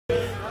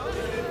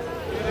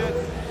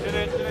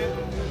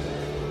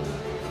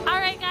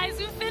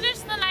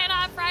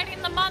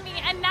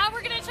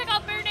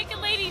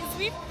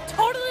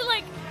totally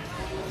like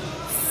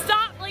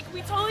stopped, like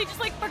we totally just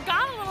like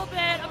forgot a little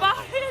bit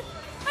about it.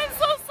 I'm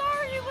so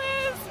sorry,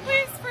 Liz.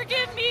 Please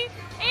forgive me.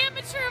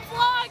 Amateur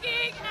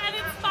vlogging at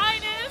its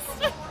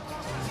finest.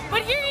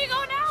 But here you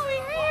go now.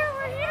 We're here.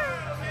 We're here.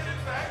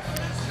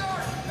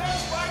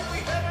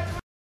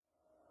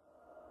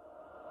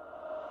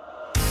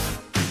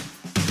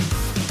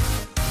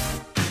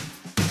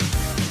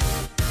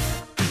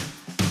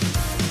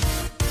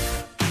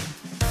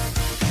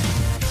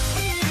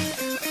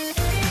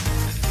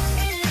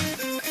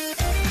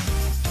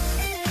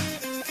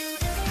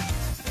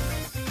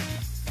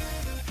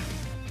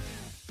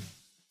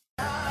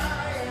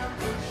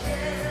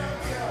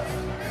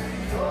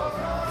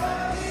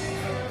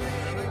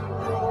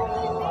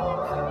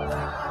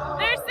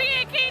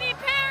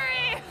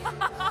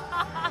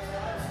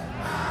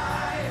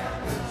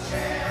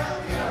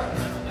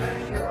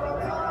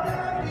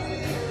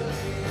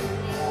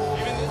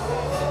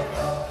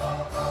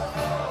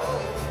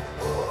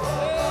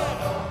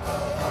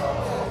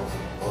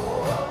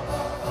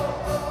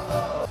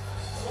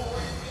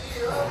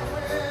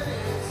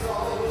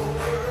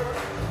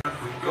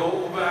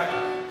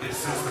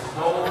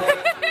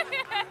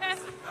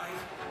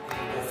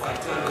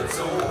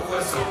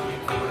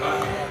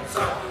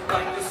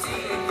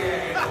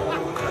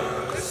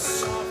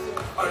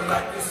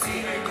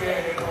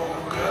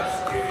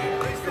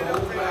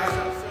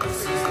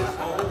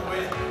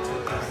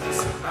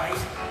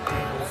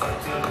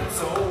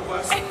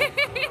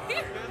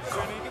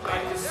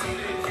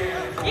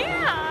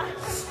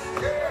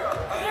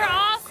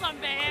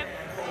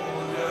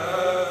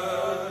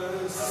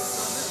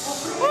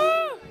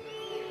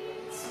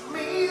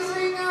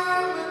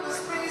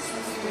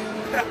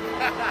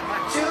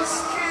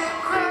 Just can't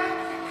crack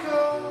the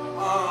code.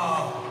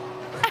 Oh.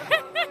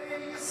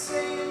 You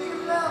say you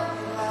love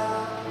me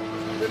loud.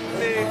 The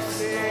next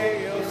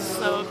day you're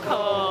so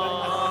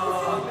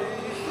cold.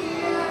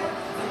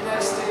 The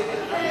next day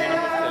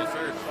there.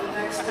 The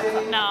next day.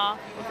 No.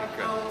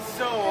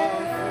 So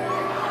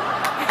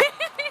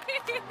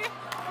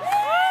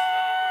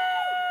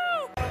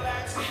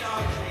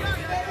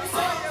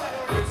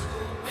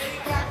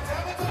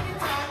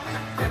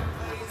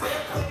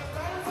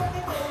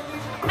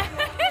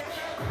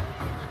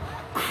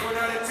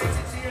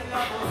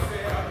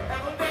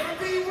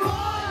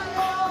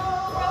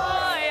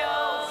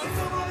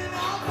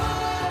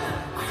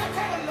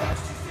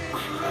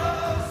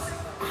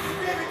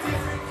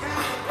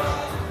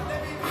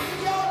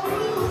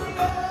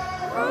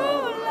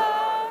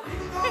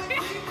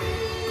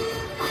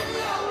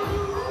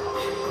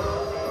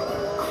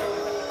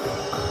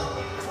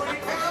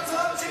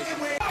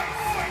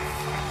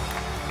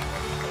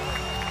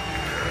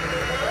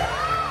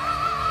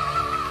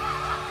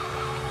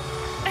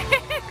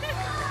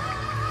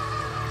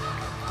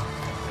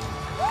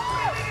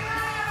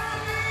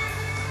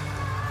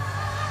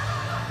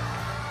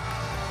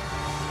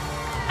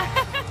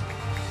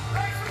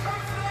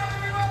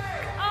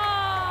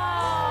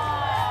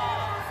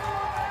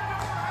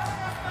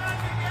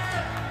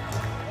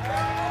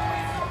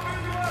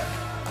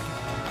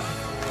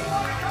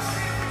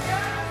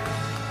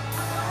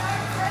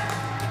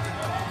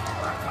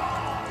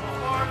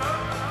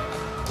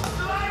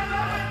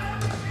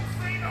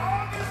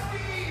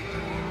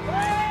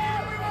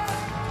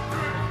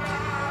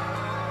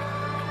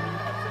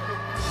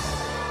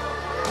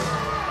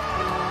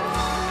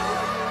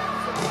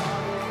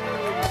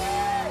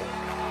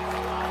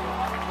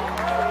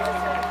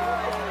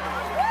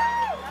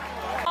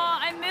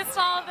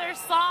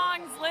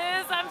songs,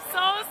 Liz. I'm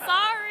so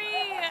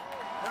sorry.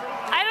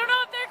 I don't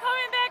know if they're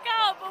coming back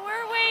out, but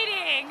we're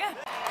waiting.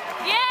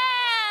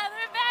 Yeah,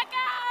 they're back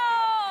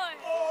out.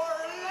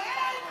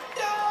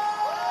 Orlando!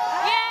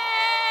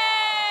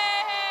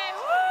 Yay!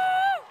 Woo!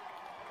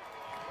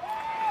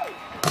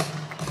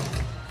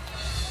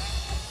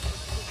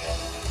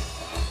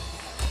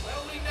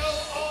 Well, we know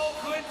all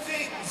good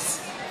things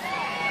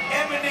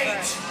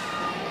emanate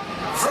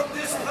from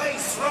this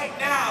place right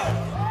now.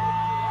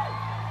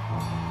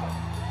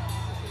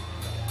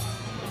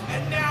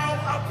 And now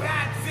a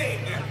bad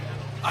thing.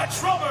 A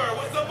drummer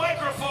with a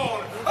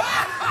microphone.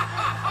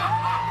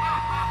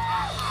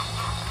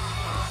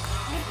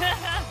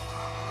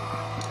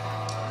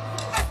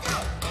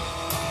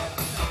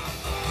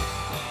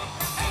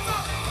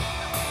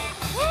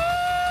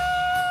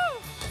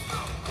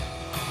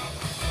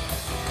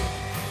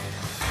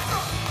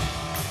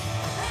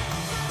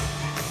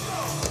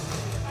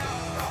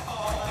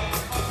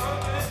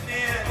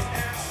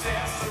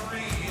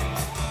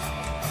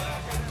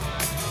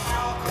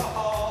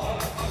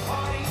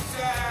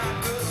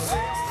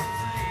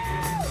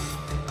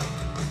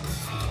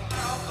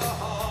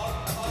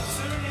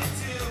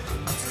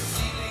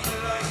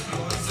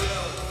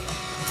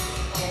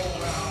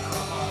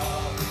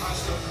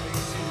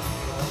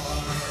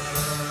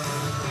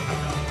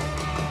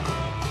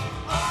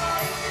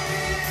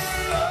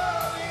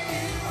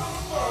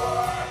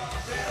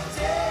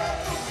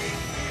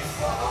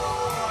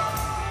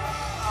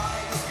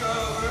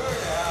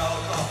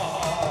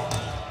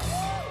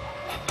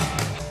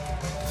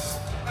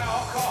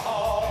 Alcohol.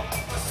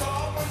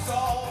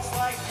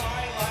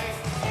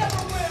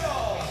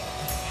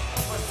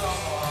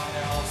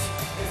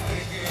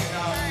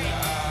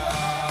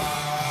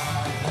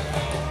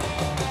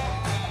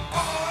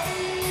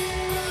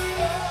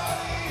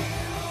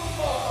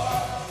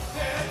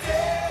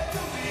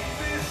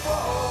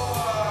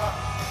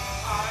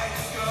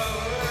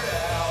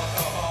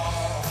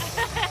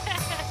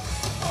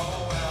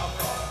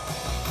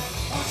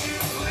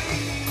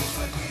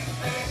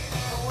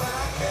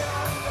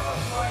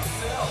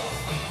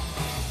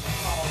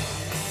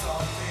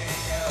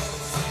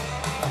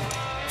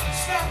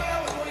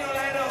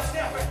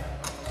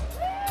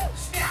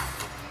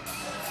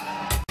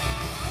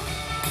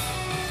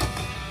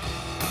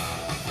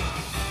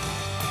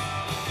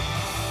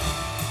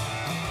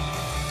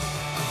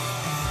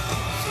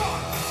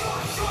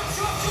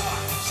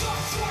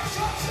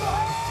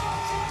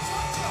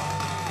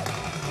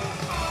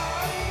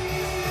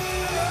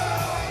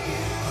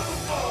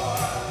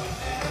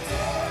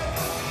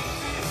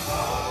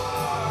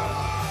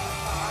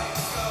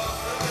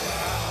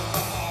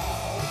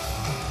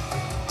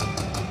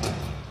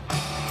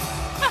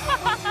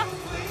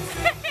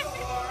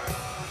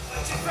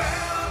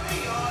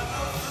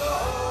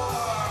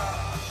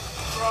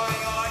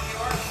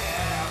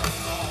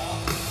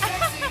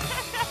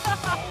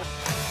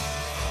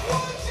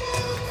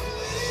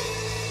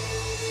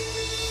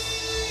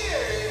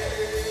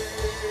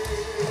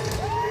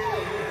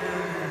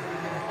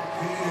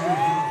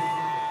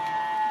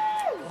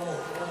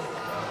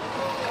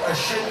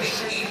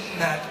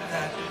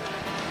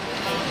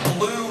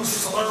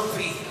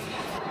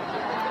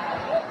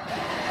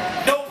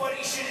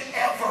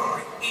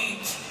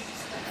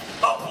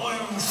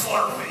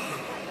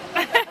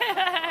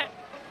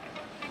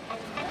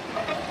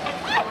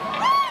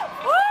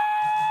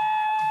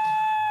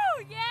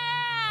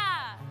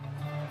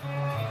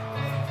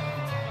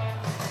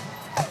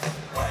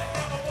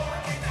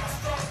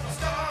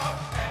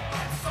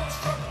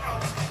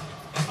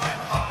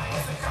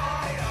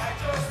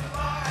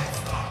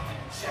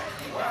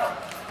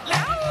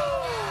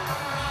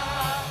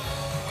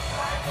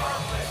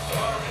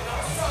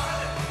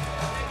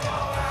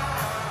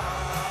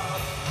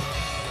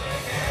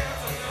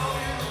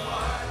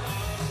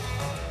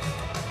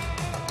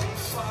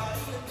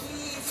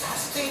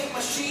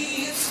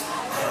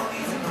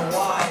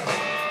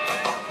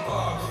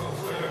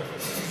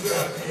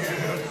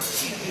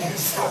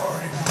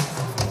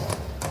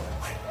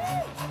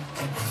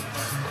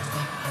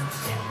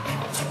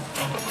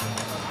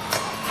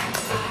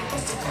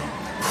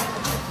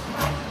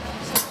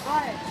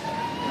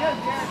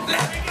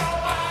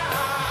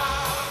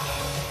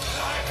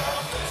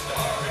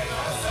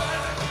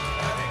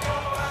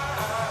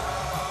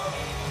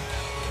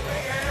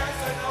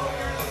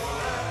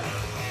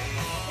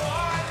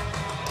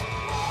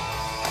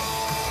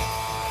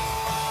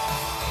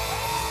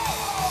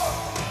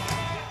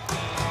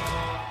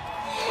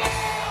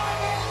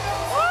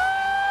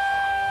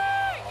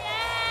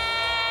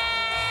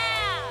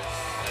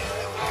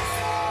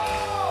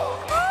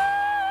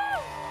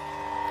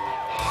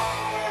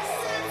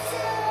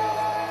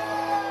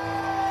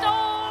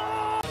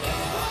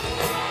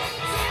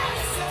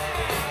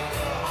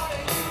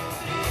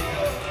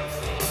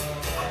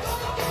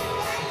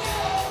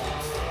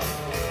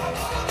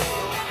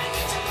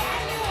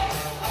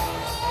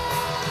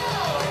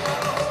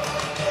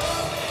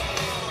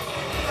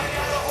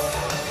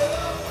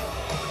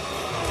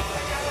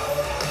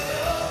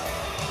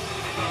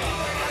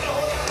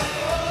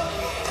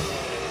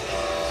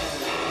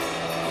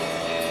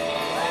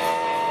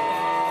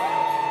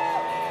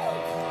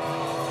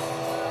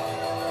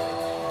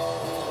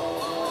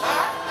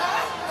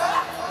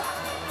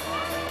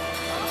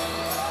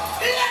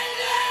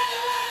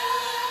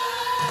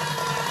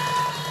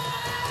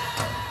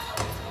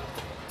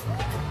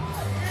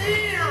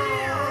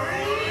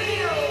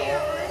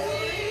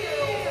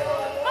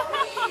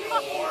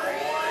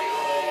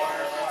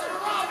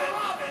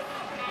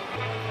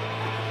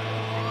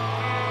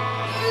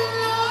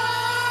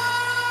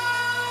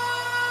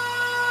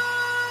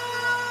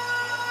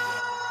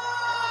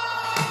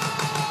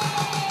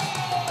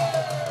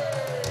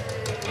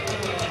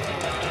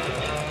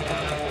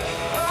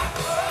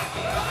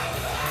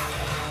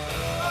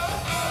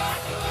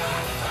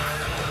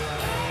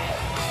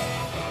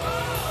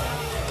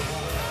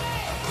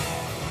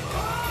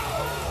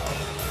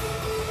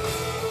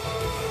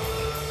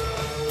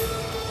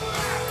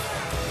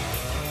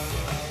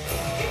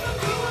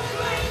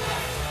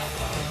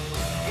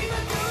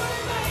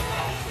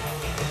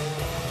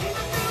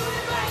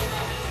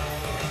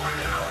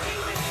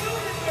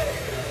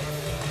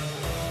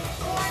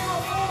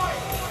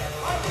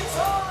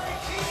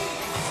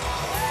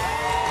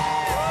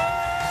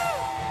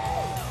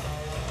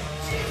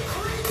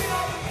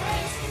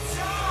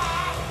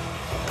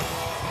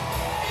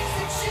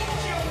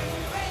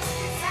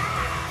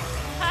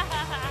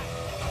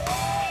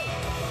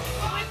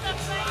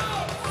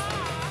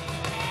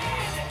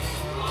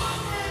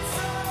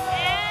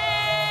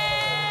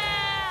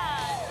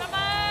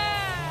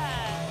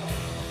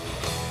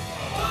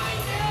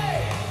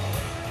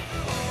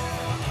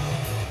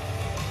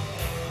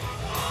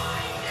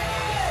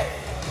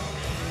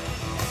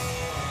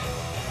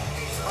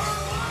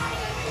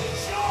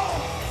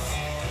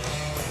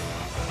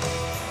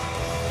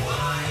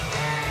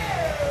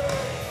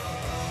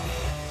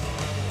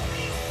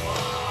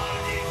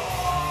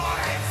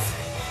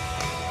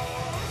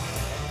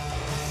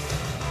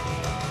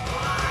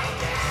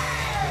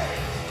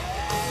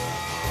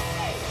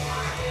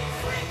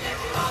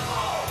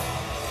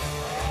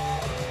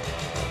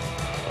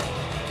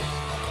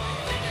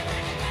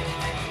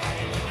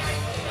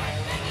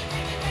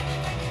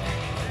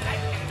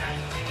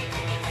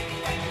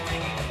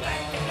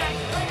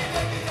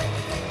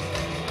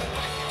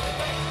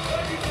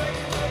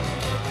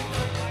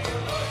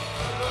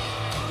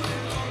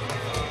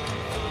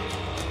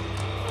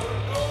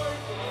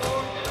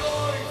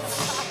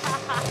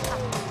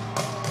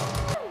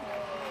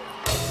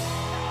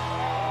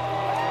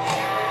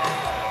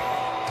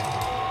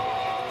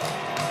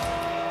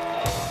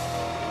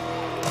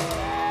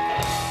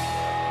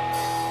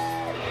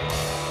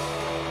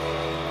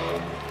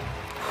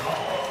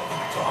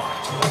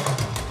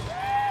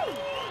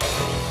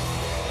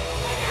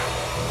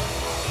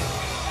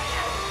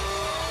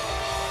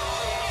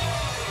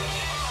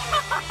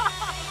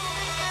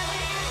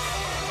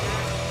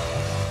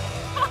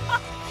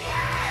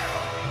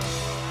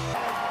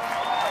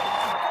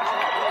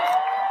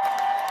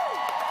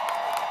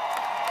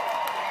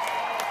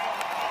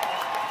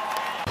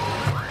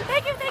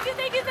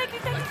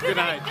 Good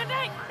night. Good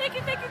night. Thank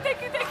you, thank you,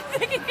 thank you, thank you,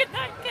 thank you. Good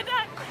night, good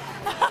night.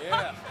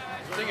 Yeah.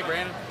 Thank you,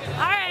 Brandon.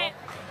 All right.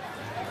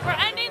 We're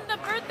ending the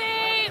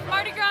birthday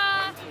Mardi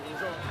Gras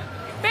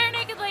Bare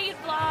Naked Ladies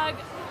vlog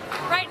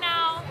right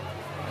now.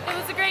 It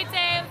was a great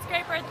day. It was a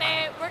great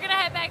birthday. We're going to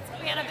head back to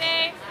Banana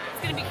Bay.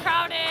 It's going to be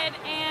crowded,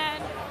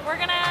 and we're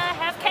going to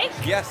have cake.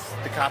 Yes,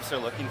 the cops are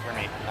looking for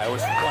me. I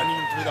was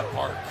running through the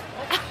park.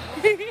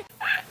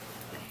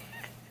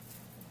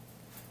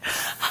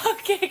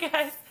 Okay,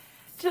 guys.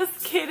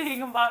 Just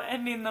kidding about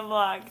ending the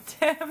vlog.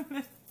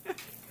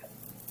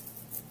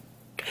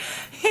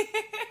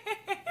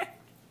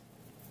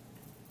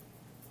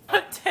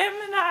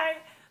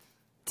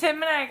 Tim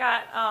and I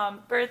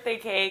got birthday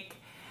cake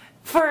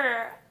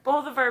for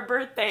both of our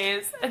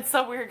birthdays, and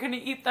so we're gonna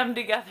eat them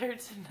together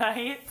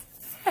tonight.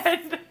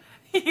 And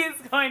he's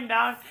going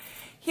down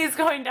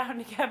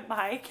to get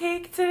my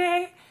cake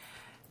today.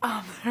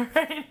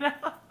 right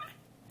now.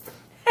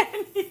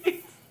 And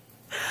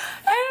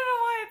I don't know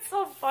why it's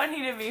so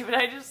funny to me, but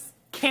I just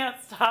can't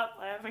stop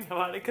laughing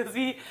about it because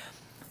we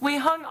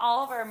hung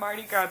all of our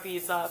Mardi Gras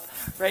beads up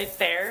right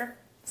there.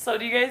 So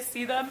do you guys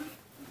see them?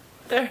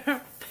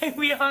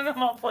 We hung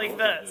them up like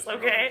this,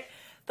 okay?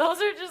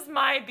 Those are just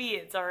my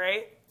beads, all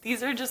right?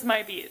 These are just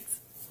my beads.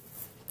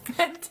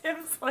 And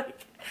Tim's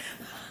like...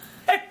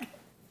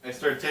 I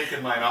started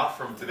taking mine off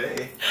from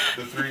today,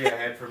 the 3 I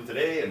had from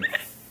today, and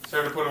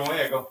started to put them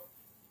away. I go,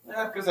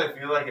 yeah, because I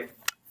feel like it.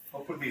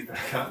 I'll put these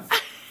back on.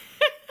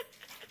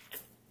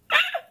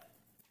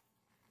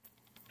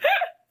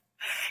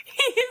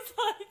 He's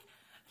like,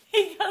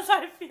 because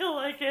I feel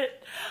like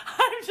it,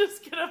 I'm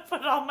just gonna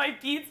put all my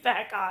beads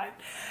back on.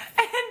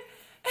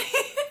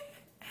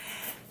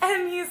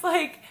 And he's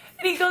like,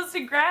 and he goes to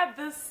grab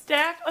this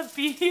stack of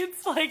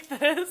beads like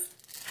this,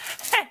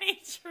 and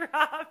he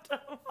dropped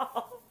them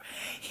all.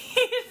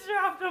 He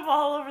dropped them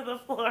all over the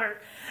floor.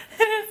 And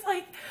it's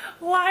like,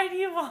 why do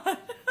you want...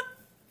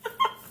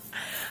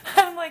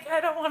 I'm like,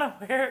 I don't want to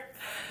wear it.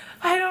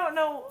 I don't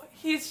know.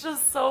 He's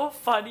just so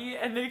funny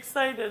and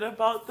excited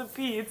about the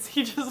beads.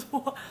 He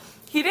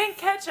didn't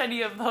catch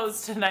any of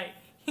those tonight.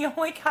 He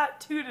only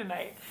caught 2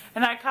 tonight.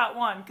 And I caught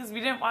 1 because we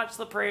didn't watch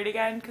the parade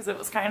again because it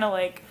was kind of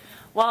like,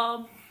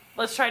 well,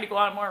 let's try to go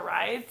on more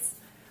rides.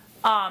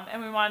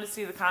 And we wanted to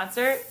see the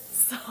concert.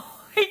 So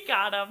we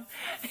got him.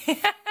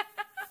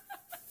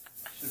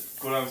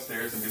 Just go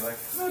downstairs and be like,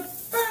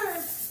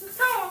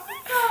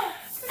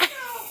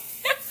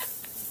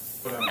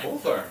 put on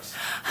both arms.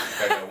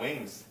 I got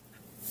wings.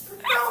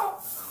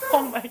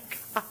 Oh my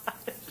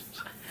gosh.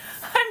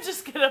 I'm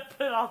just gonna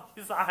put all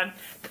these on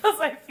because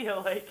I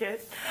feel like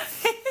it.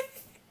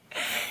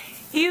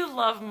 You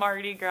love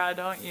Mardi Gras,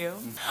 don't you?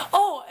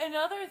 Oh,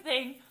 another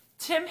thing.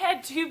 Tim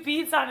had 2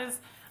 beads on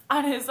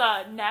his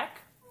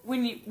neck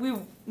when we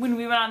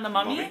went on the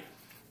Mummy,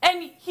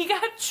 and he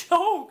got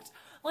choked.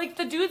 Like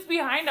the dudes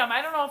behind him.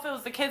 I don't know if it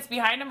was the kids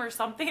behind him or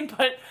something,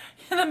 but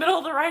in the middle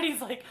of the ride,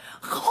 he's like,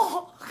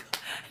 oh.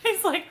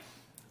 He's like,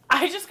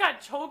 I just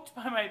got choked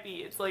by my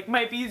beads. Like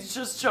my beads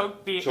just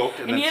choked me. Choked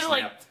and then he had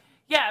snapped. like,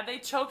 yeah, they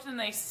choked and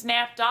they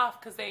snapped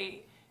off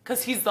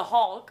because he's the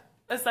Hulk.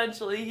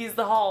 Essentially, he's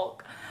the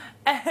Hulk,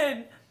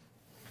 and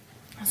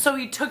so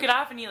he took it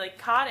off and he like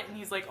caught it and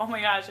he's like, oh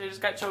my gosh, I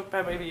just got choked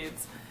by my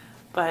beads.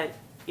 But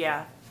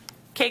yeah,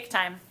 cake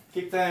time.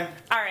 Cake time.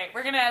 All right,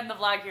 we're gonna end the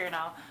vlog here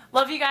now.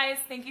 Love you guys.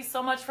 Thank you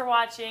so much for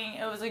watching.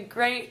 It was a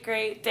great,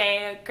 great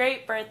day, a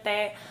great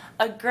birthday,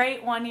 a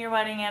great 1-year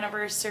wedding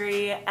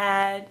anniversary,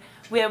 and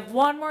we have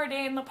 1 more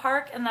day in the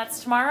park, and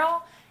that's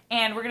tomorrow.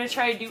 And we're gonna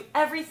try to do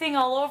everything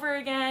all over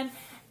again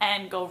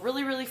and go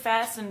really, really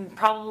fast and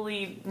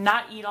probably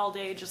not eat all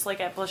day, just like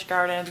at Busch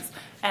Gardens.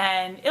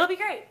 And it'll be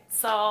great.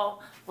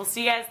 So we'll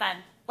see you guys then.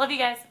 Love you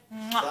guys.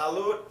 Mwah.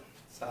 Salud.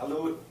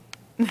 Salud.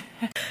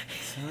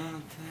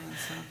 Something,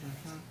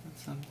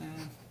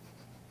 something.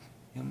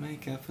 You'll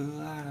make a fool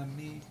out of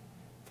me,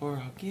 for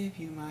I'll give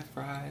you my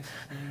fries.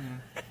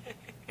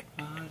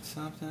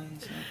 Something.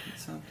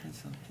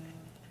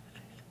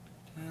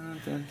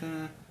 Dun, dun,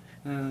 dun.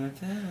 Dun,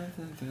 dun,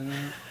 dun,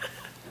 dun.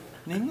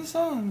 Name the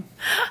song.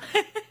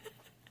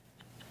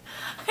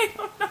 I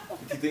don't know.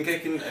 Do you think I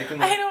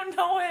can? I don't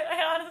know it.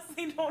 I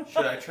honestly don't know.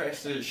 Should I try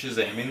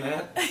Shazamming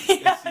that?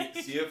 Yeah,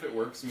 And see if it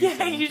works. Me yeah,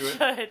 singing you to it?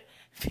 should.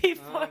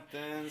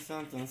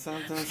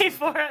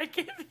 Before I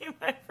give you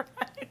my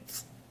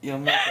fries. You'll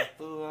make a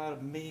fool out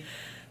of me,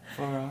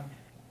 for I'll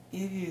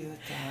give you the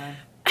time.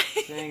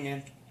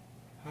 Singing,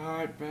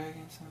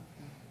 heartbreaking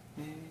something,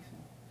 maybe some.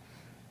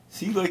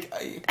 See, like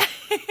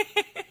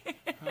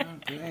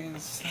heartbreaking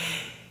something.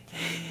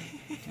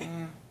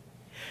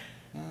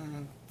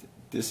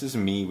 This is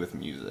me with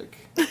music.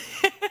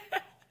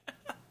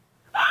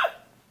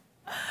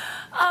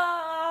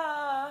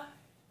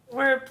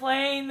 We're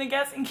playing the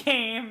guessing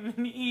game.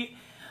 And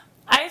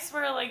I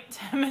swear, like,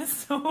 Tim is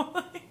so,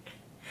 like,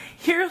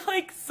 you're,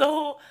 like,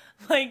 so,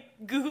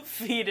 like,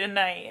 goofy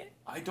tonight.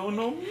 I don't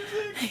know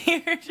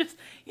music.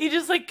 You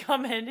just, like,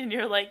 come in and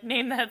you're like,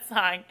 name that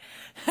song.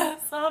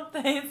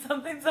 Something,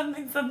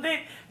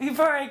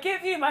 before I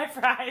give you my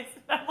fries.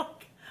 And I'm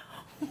like,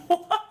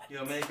 what?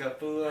 You'll make a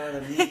fool out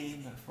of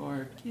me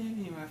before I give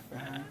you my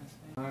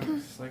fries.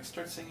 Just, like,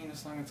 start singing a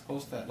song that's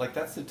close to that. Like,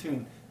 that's the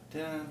tune.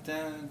 Dun,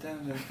 dun,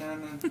 dun, dun,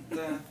 dun, dun,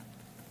 dun.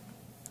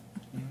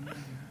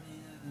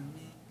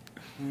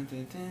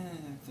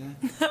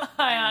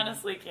 I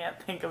honestly can't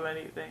think of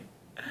anything.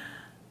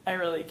 I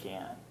really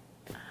can't.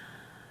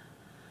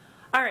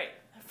 Alright,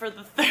 for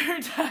the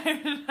 3rd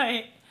time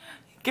tonight,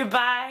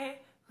 goodbye.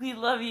 We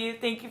love you.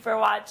 Thank you for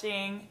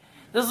watching.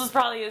 This was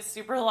probably a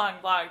super long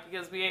vlog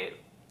because we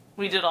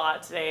did a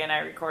lot today and I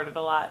recorded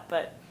a lot.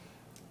 But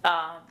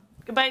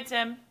goodbye,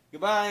 Tim.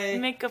 Goodbye.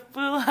 Make a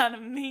fool out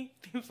of me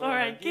before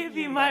I give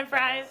you my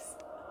fries.